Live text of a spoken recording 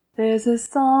There's a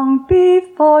song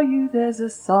before you, there's a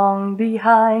song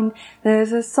behind,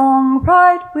 there's a song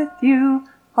right with you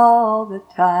all the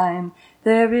time.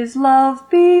 There is love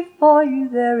before you,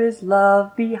 there is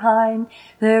love behind,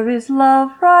 there is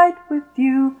love right with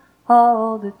you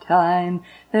all the time.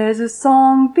 There's a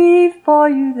song before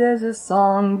you, there's a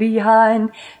song behind,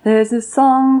 there's a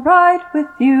song right with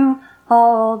you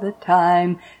all the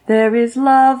time. There is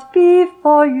love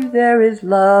before you, there is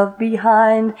love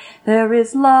behind, there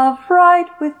is love right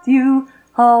with you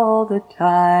all the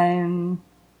time.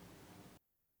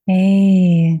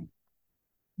 Hey,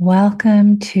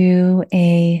 welcome to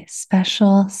a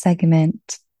special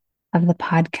segment of the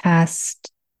podcast,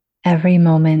 Every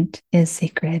Moment is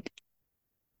Sacred.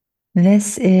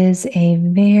 This is a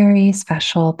very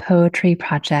special poetry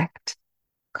project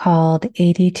called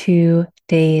 82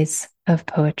 Days of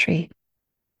Poetry.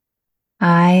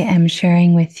 I am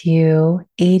sharing with you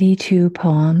 82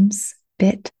 poems,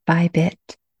 bit by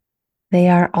bit. They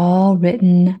are all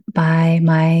written by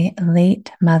my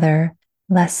late mother,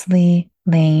 Leslie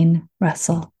Lane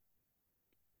Russell.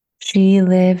 She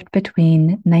lived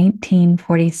between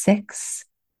 1946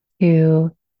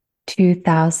 to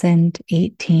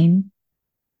 2018.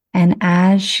 And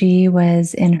as she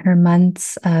was in her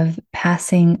months of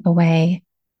passing away,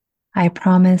 I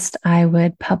promised I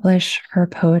would publish her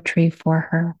poetry for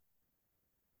her.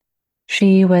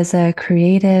 She was a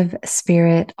creative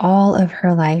spirit all of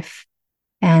her life.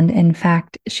 And in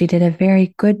fact, she did a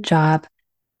very good job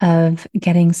of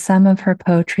getting some of her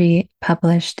poetry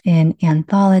published in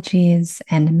anthologies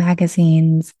and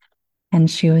magazines, and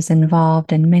she was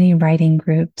involved in many writing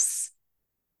groups.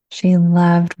 She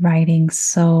loved writing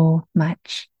so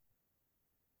much.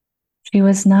 She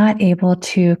was not able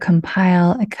to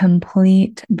compile a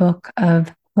complete book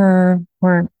of her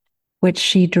work, which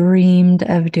she dreamed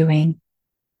of doing.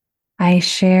 I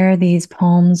share these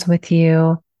poems with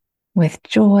you with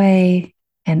joy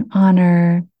and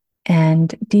honor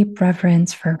and deep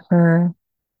reverence for her.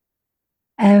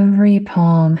 Every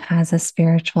poem has a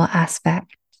spiritual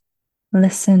aspect.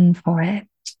 Listen for it.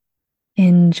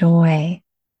 Enjoy.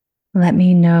 Let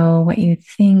me know what you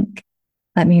think.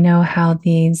 Let me know how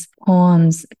these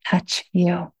poems touch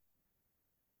you.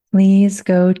 Please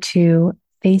go to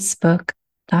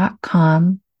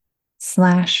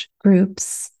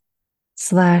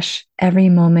facebook.com/groups/Every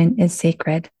Moment is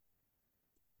Sacred.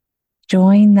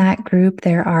 Join that group.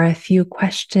 There are a few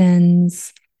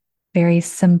questions, very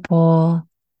simple.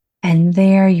 And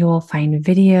there you will find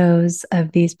videos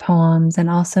of these poems and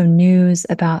also news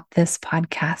about this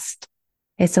podcast.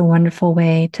 It's a wonderful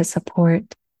way to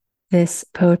support this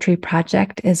poetry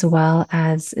project as well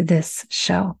as this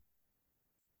show.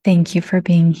 Thank you for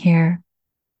being here.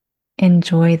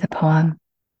 Enjoy the poem.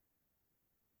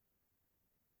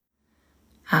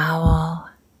 Owl.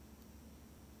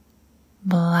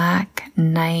 Black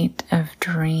night of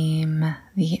dream,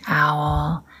 the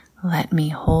owl, let me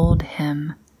hold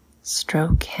him,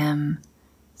 stroke him,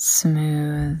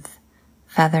 smooth,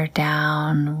 feather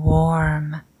down,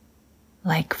 warm,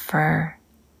 like fur,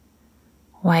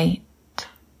 white,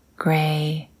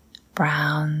 gray,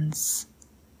 browns.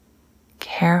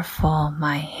 Careful,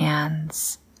 my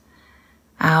hands,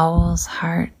 owl's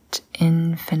heart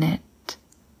infinite,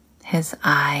 his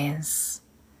eyes.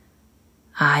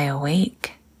 I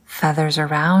awake, feathers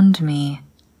around me.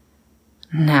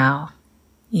 Now,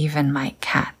 even my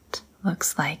cat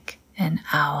looks like an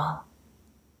owl.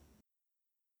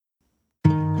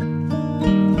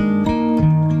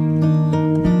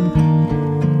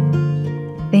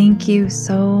 Thank you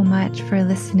so much for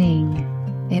listening.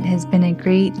 It has been a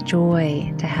great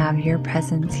joy to have your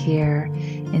presence here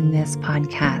in this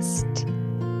podcast.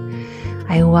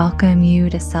 I welcome you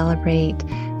to celebrate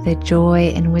the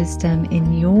joy and wisdom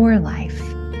in your life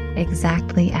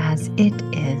exactly as it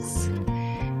is.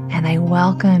 And I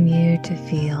welcome you to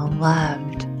feel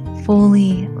loved,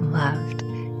 fully loved,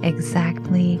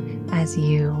 exactly as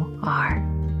you are.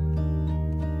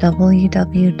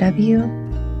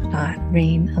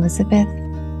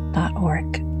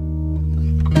 www.rainelizabeth.org